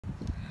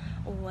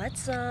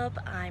What's up?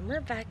 I'm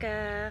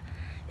Rebecca.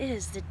 It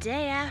is the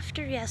day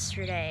after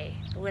yesterday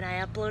when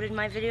I uploaded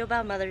my video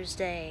about Mother's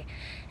Day,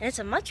 and it's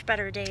a much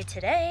better day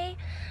today.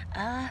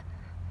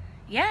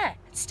 Yeah,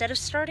 instead of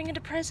starting a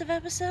depressive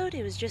episode,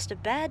 it was just a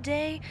bad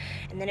day,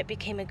 and then it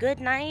became a good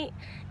night,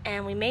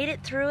 and we made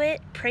it through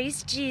it.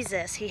 Praise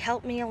Jesus, He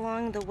helped me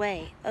along the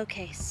way.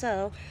 Okay,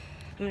 so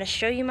I'm gonna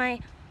show you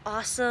my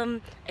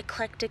awesome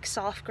eclectic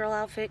soft girl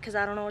outfit because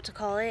I don't know what to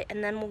call it,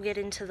 and then we'll get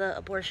into the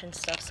abortion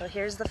stuff. So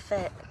here's the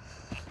fit.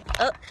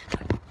 Oh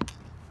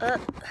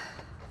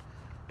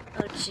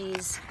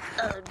geez.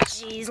 Oh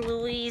geez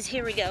Louise.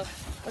 Here we go.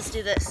 Let's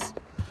do this.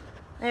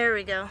 There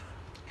we go.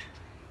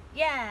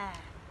 Yeah.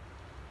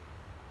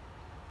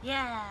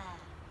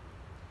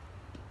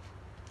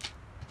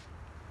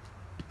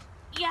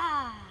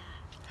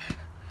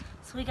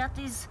 So we got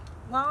these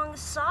long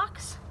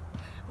socks,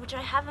 which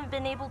I haven't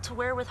been able to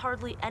wear with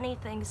hardly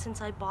anything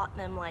since I bought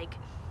them like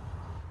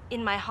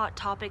in my Hot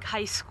Topic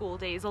high school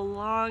days a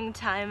long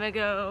time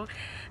ago.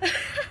 We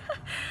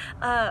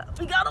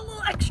got a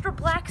little extra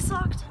black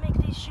sock to make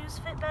these shoes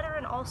fit better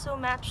and also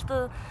match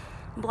the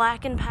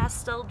black and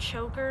pastel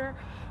choker.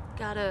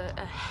 Got a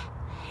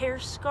hair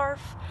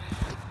scarf.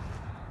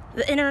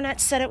 The internet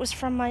said it was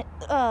from the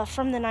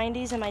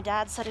 90s, and my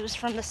dad said it was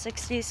from the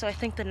 60s, so I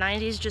think the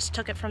 90s just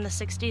took it from the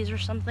 60s or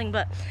something,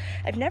 but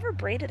I've never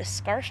braided a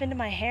scarf into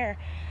my hair,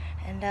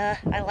 and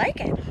I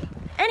like it.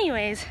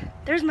 Anyways,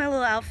 there's my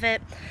little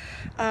outfit.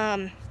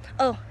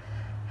 Oh,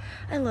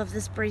 I love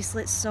this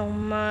bracelet so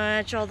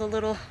much. All the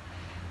little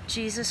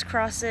Jesus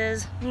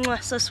crosses.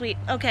 Mwah, so sweet.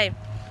 Okay,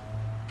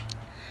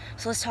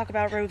 so let's talk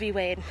about Roe v.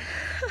 Wade.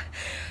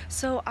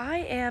 So I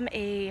am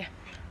a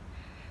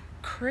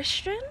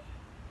Christian.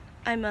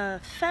 I'm a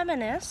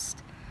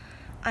feminist.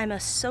 I'm a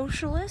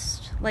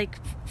socialist, like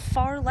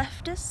far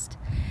leftist.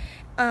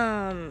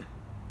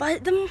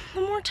 But the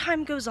more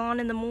time goes on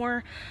and the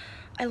more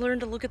I learn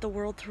to look at the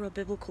world through a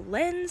biblical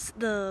lens,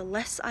 the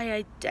less I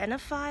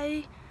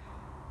identify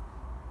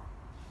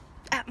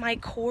at my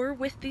core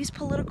with these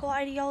political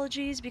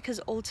ideologies, because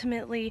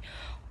ultimately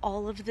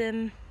all of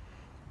them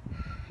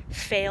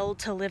failed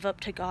to live up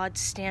to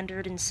God's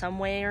standard in some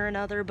way or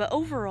another. But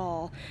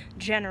overall,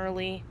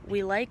 generally,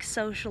 we like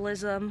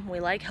socialism, we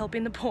like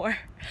helping the poor,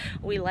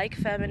 we like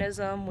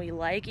feminism, we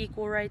like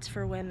equal rights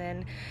for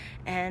women,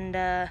 and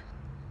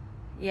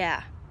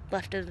yeah,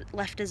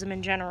 leftism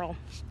in general.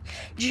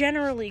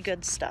 Generally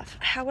good stuff.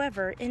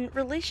 However, in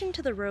relation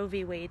to the Roe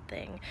v. Wade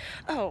thing,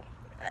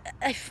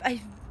 I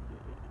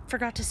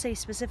forgot to say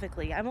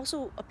specifically, I'm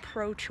also a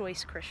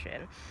pro-choice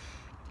Christian.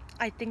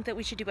 I think that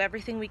we should do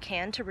everything we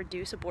can to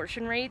reduce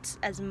abortion rates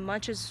as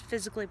much as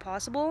physically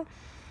possible.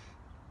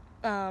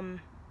 I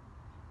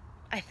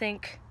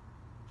think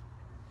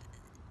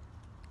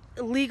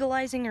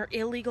legalizing or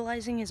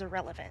illegalizing is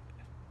irrelevant.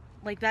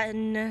 Like that,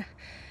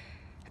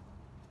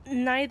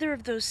 neither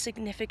of those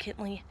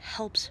significantly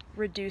helps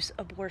reduce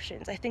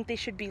abortions. I think they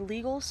should be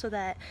legal so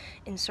that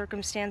in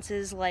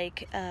circumstances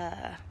like,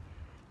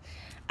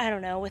 I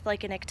don't know, with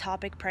like an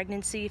ectopic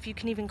pregnancy, if you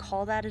can even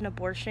call that an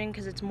abortion,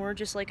 because it's more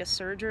just like a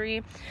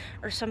surgery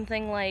or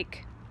something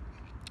like,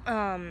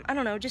 I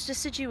don't know, just a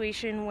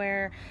situation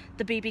where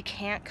the baby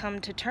can't come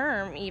to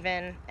term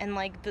even, and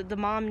like the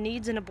mom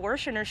needs an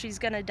abortion or she's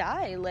gonna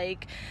die.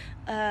 Like,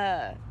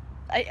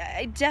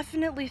 I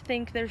definitely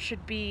think there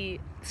should be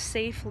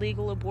safe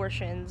legal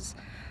abortions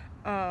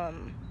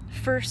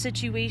for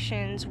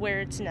situations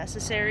where it's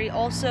necessary.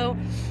 Also,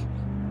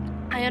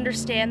 I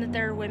understand that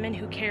there are women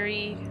who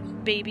carry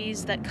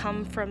babies that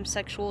come from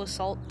sexual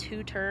assault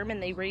to term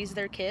and they raise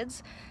their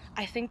kids.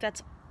 I think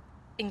that's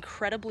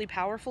incredibly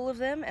powerful of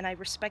them, and I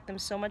respect them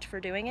so much for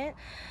doing it.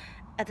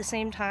 At the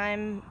same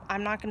time,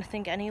 I'm not going to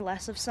think any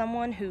less of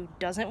someone who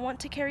doesn't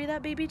want to carry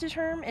that baby to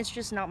term. It's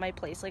just not my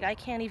place. Like, I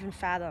can't even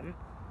fathom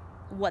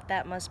what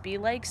that must be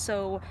like.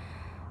 So,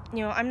 you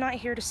know, I'm not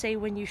here to say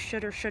when you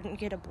should or shouldn't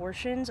get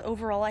abortions.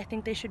 Overall, I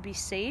think they should be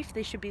safe,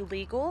 they should be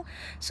legal,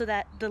 so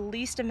that the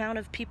least amount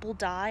of people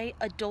die,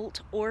 adult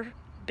or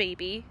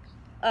baby.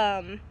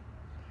 The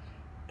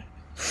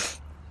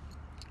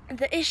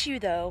issue,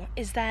 though,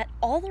 is that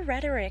all the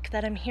rhetoric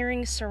that I'm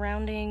hearing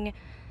surrounding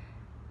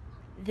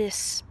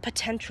this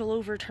potential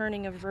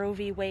overturning of Roe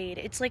v. Wade,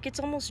 it's like it's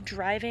almost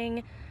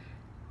driving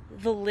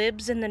the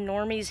libs and the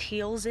normies'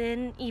 heels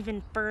in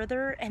even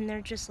further, and they're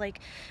just like,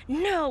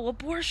 no,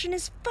 abortion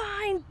is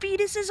fine,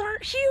 fetuses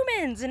aren't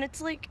humans, and it's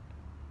like,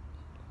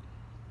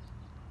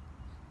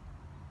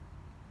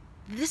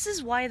 this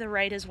is why the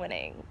right is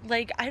winning.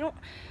 Like,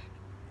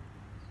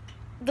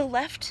 the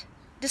left,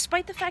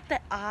 despite the fact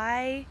that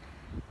I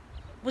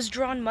was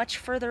drawn much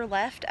further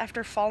left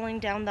after falling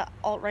down the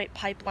alt-right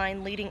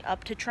pipeline leading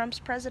up to Trump's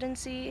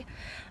presidency,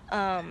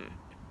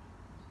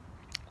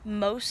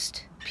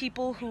 most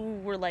people who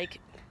were like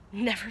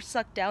never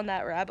sucked down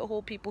that rabbit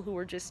hole, people who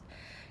were just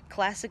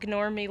classic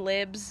normie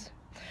libs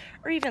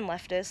or even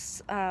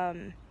leftists,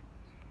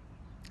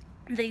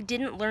 they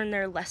didn't learn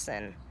their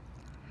lesson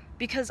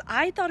because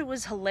I thought it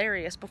was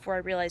hilarious before I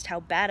realized how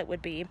bad it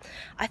would be.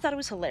 I thought it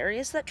was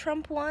hilarious that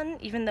Trump won,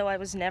 even though I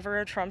was never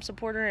a Trump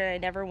supporter and I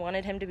never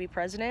wanted him to be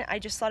president. I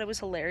just thought it was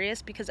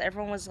hilarious because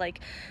everyone was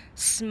like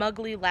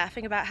smugly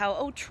laughing about how,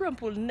 oh,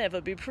 Trump will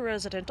never be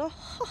president.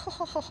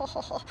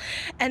 Oh,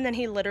 and then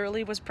he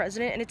literally was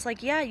president, and it's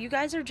like, yeah, you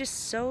guys are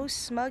just so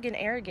smug and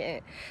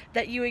arrogant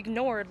that you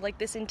ignored like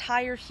this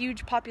entire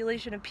huge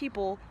population of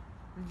people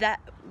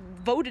that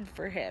voted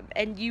for him,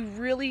 and you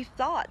really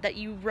thought that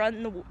you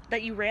ran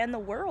the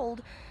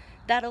world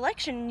that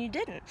election, and you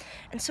didn't.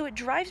 And so it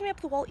drives me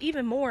up the wall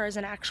even more as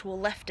an actual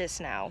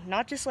leftist now,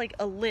 not just like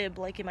a lib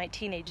like in my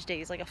teenage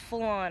days, like a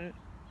full-on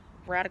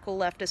radical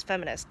leftist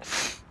feminist.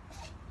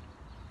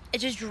 It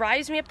just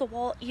drives me up the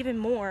wall even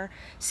more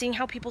seeing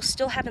how people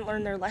still haven't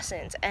learned their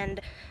lessons,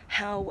 and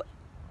how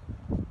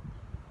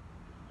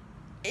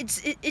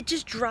it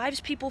just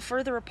drives people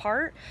further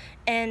apart,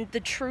 and the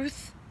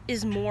truth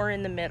is more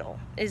in the middle,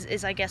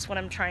 is I guess what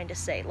I'm trying to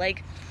say.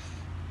 Like,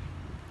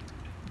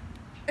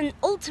 and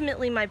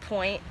ultimately my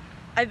point,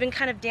 I've been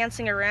kind of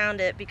dancing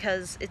around it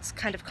because it's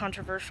kind of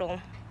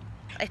controversial,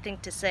 I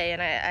think, to say,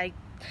 and I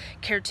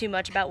care too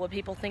much about what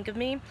people think of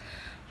me.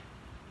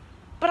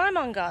 But I'm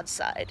on God's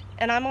side,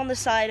 and I'm on the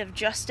side of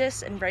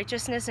justice and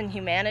righteousness and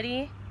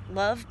humanity,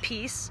 love,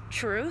 peace,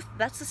 truth.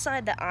 That's the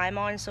side that I'm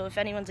on, so if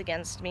anyone's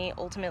against me,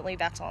 ultimately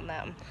that's on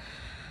them.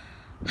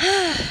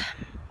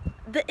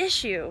 The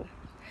issue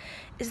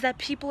is that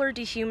people are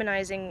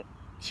dehumanizing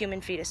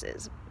human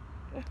fetuses.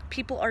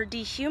 People are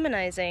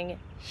dehumanizing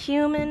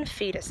human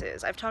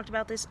fetuses. I've talked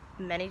about this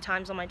many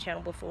times on my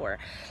channel before.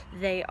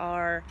 They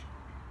are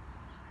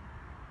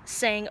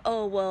saying,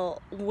 oh,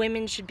 well,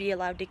 women should be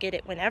allowed to get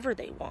it whenever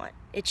they want.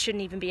 It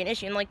shouldn't even be an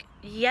issue. And like,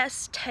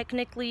 yes,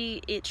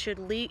 technically it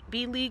should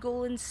be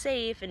legal and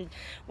safe, and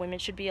women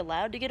should be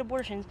allowed to get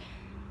abortions.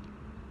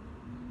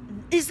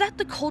 Is that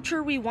the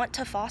culture we want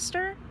to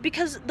foster?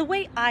 Because the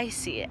way I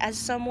see it, as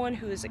someone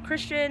who is a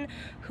Christian,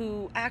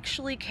 who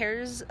actually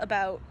cares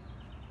about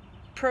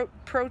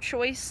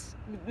pro-choice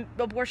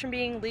abortion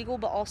being legal,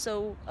 but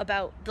also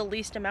about the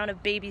least amount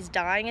of babies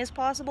dying as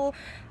possible,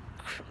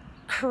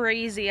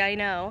 crazy, I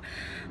know.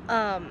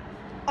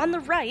 On the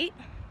right,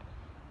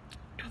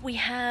 we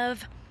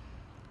have,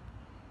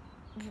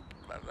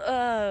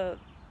 I'm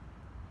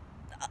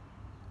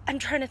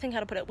trying to think how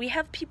to put it. We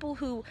have people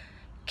who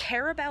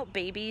care about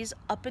babies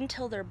up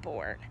until they're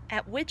born,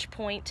 at which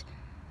point,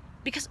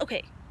 because,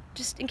 okay,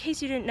 just in case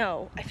you didn't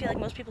know, I feel like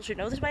most people should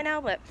know this by now,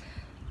 but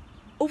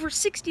over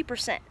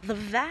 60%, the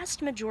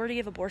vast majority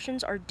of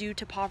abortions are due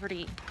to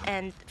poverty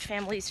and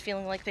families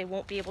feeling like they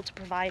won't be able to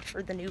provide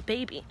for the new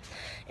baby,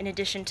 in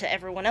addition to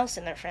everyone else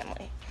in their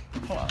family.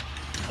 Hold on.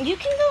 You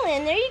can go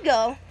in, there you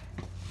go.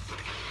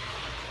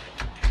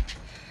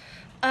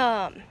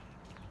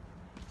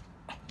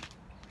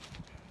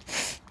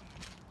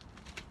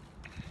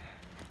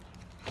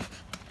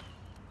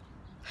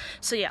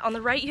 So yeah, on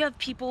the right you have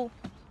people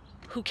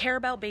who care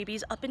about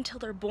babies up until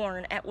they're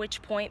born, at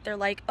which point they're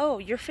like, oh,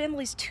 your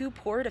family's too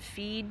poor to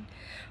feed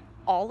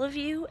all of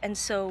you, and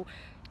so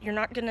you're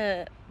not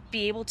gonna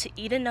be able to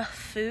eat enough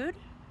food?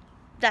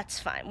 That's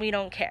fine, we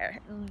don't care.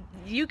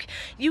 You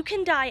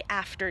can die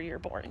after you're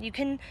born. You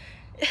can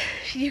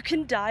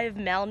die of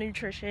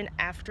malnutrition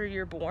after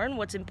you're born.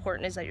 What's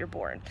important is that you're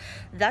born.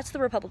 That's the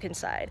Republican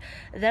side.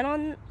 Then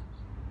on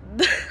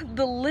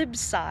the lib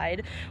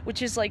side,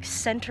 which is like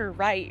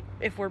center-right,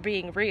 if we're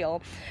being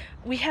real,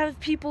 we have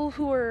people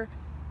who are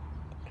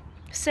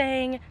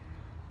saying,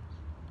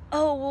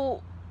 oh,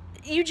 well,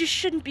 you just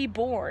shouldn't be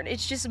born.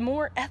 It's just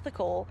more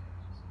ethical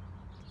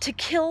to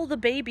kill the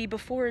baby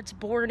before it's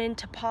born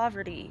into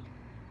poverty.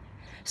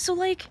 So,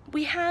 like,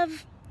 we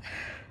have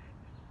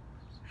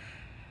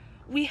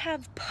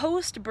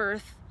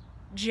post-birth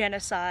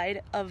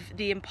genocide of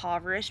the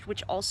impoverished,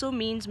 which also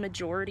means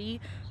majority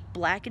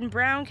Black and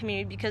brown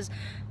community, because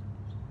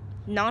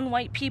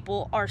non-white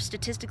people are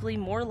statistically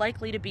more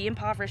likely to be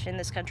impoverished in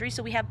this country.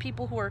 So we have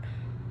people who are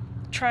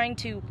trying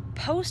to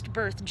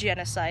post-birth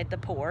genocide the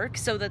poor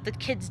so that the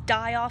kids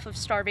die off of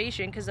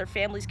starvation because their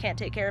families can't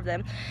take care of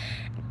them.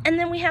 And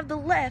then we have the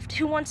left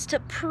who wants to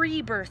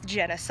pre-birth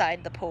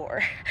genocide the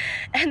poor.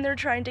 And they're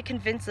trying to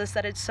convince us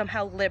that it's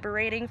somehow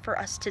liberating for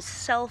us to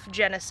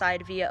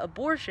self-genocide via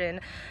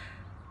abortion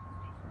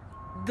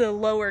the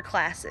lower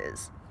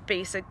classes,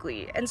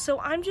 basically. And so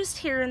I'm just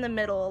here in the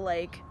middle,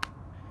 like,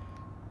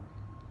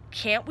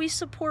 can't we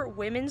support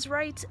women's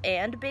rights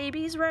and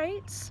babies'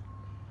 rights?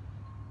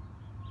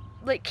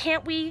 Like,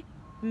 can't we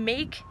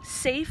make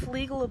safe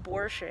legal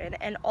abortion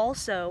and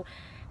also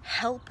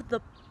help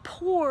the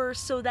poor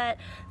so that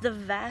the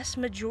vast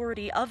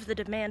majority of the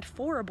demand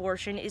for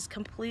abortion is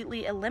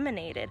completely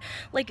eliminated?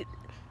 Like,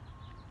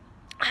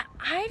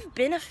 I've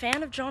been a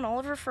fan of John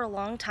Oliver for a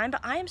long time,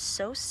 but I am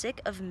so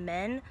sick of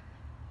men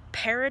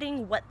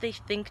parroting what they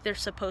think they're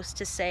supposed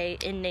to say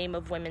in name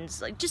of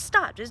women's, like, just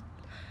stop,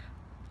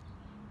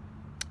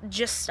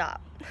 just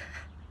stop.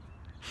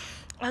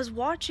 I was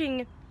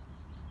watching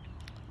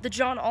the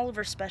John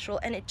Oliver special,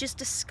 and it just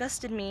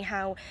disgusted me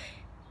how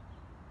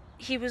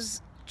he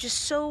was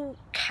just so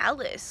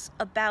callous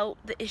about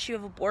the issue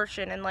of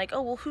abortion and like,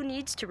 oh, well, who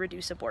needs to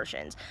reduce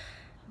abortions?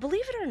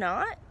 Believe it or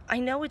not, I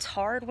know it's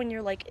hard when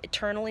you're like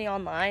eternally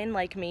online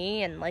like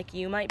me and like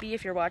you might be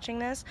if you're watching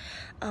this,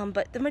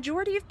 but the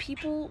majority of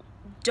people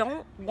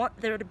don't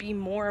want there to be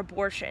more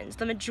abortions.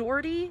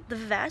 The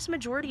vast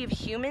majority of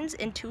humans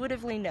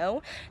intuitively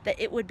know that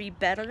it would be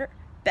better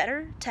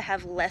to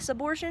have less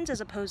abortions as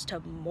opposed to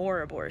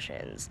more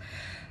abortions.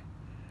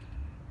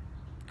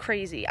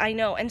 Crazy, I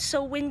know. And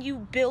so when you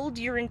build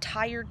your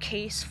entire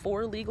case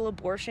for legal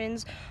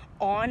abortions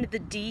on the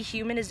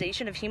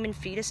dehumanization of human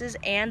fetuses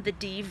and the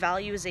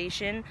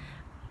devaluation,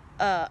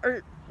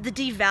 or the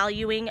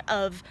devaluing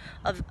of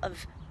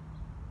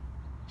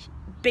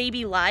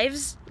baby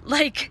lives,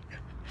 like,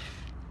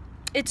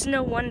 it's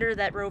no wonder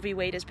that Roe v.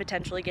 Wade is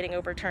potentially getting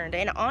overturned.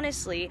 And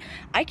honestly,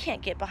 I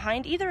can't get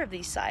behind either of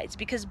these sides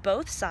because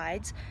both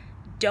sides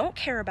don't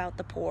care about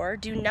the poor,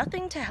 do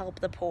nothing to help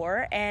the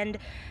poor, and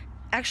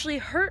actually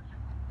hurt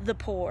the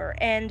poor.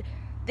 And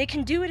they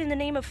can do it in the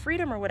name of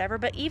freedom or whatever,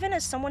 but even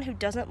as someone who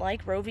doesn't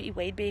like Roe v.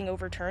 Wade being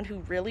overturned, who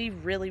really,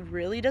 really,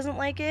 really doesn't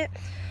like it,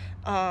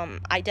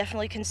 I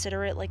definitely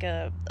consider it like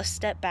a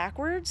step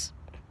backwards.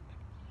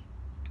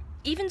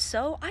 Even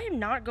so, I am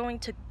not going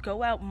to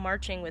go out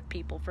marching with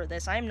people for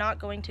this. I am not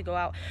going to go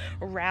out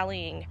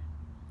rallying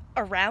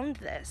around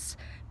this,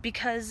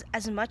 because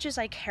as much as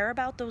I care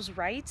about those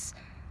rights,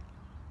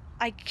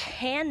 I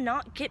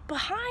cannot get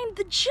behind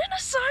the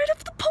genocide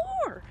of the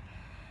poor.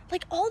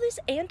 Like, all this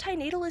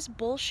antinatalist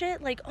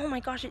bullshit, like, oh my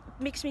gosh, it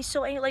makes me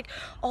so angry. Like,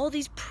 all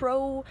these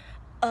pro-choice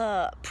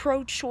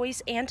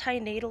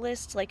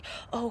antinatalists, like,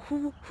 oh,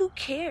 who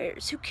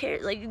cares?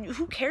 Like,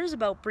 who cares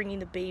about bringing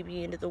the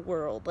baby into the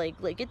world?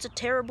 Like it's a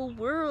terrible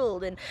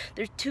world, and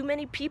there's too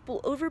many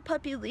people,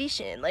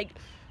 overpopulation. Like,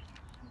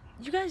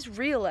 you guys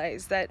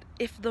realize that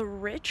if the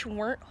rich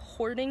weren't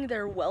hoarding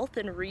their wealth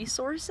and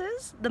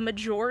resources, the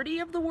majority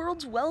of the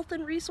world's wealth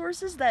and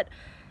resources, that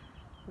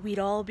we'd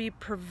all be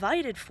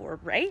provided for,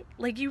 right?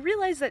 Like, you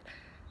realize that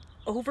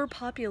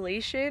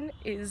overpopulation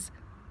is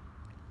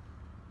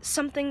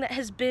something that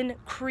has been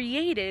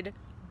created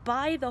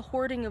by the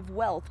hoarding of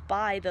wealth,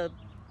 by the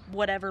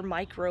whatever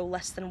micro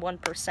less than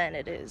 1%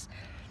 it is.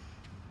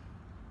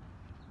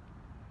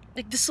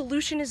 Like, the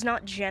solution is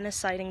not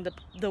genociding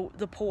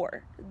the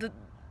poor.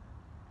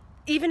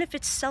 Even if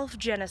it's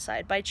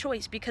self-genocide by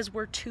choice because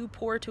we're too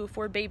poor to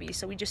afford babies,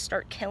 so we just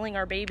start killing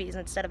our babies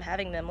instead of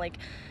having them, like,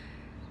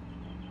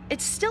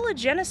 it's still a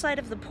genocide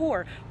of the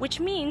poor, which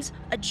means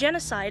a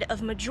genocide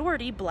of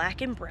majority black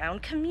and brown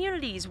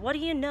communities. What do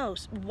you know?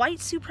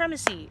 White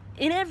supremacy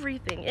in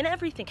everything,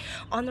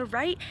 on the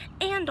right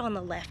and on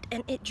the left.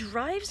 And it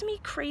drives me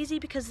crazy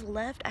because the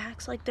left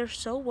acts like they're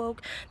so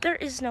woke. There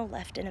is no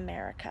left in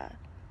America.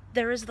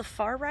 There is the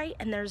far right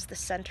and there's the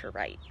center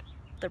right.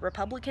 The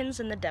Republicans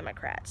and the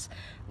Democrats.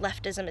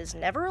 Leftism is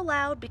never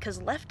allowed because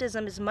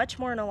leftism is much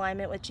more in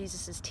alignment with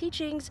Jesus'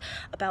 teachings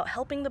about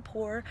helping the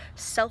poor,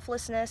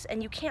 selflessness,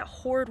 and you can't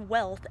hoard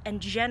wealth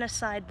and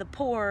genocide the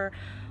poor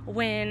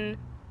when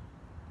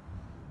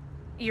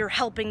you're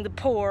helping the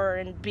poor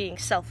and being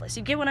selfless.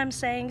 You get what I'm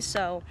saying?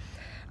 So,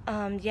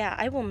 yeah,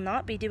 I will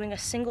not be doing a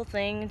single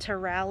thing to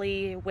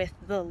rally with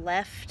the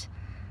left,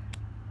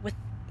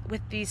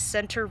 with these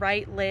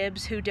center-right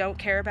libs who don't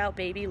care about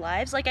baby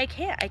lives. Like, I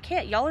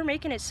can't. Y'all are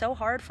making it so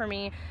hard for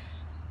me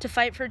to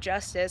fight for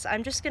justice.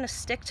 I'm just gonna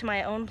stick to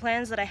my own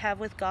plans that I have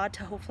with God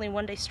to hopefully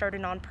one day start a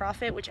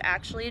nonprofit which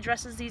actually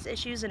addresses these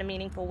issues in a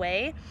meaningful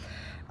way,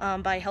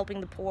 by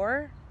helping the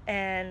poor.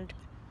 And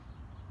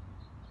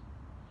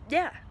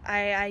yeah,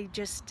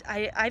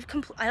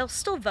 I'll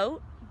still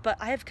vote, but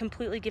I have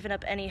completely given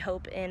up any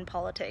hope in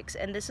politics.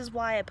 And this is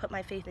why I put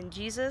my faith in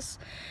Jesus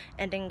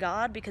and in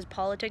God, because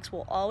politics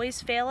will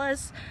always fail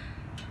us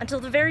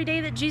until the very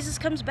day that Jesus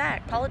comes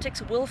back.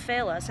 Politics will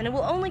fail us, and it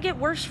will only get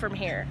worse from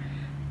here.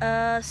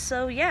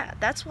 So yeah,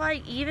 that's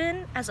why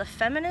even as a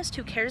feminist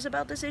who cares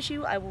about this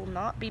issue, I will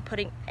not be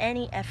putting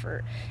any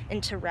effort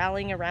into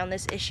rallying around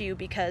this issue,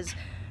 because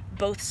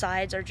both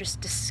sides are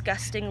just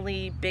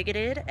disgustingly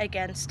bigoted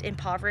against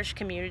impoverished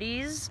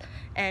communities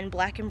and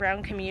black and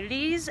brown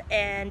communities,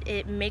 and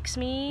it makes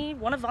me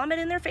want to vomit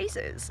in their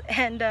faces.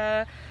 And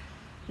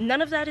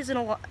none of that is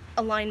in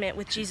alignment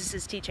with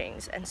Jesus'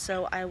 teachings, and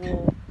so I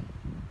will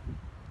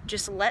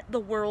just let the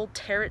world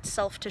tear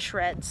itself to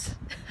shreds.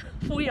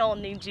 We all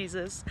need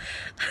Jesus.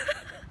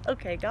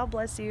 Okay, God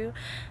bless you.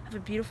 Have a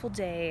beautiful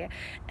day,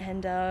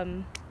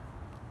 and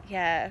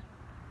yeah,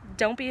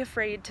 don't be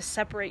afraid to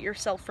separate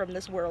yourself from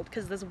this world,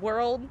 because this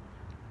world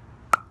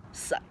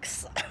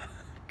sucks.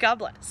 God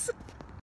bless.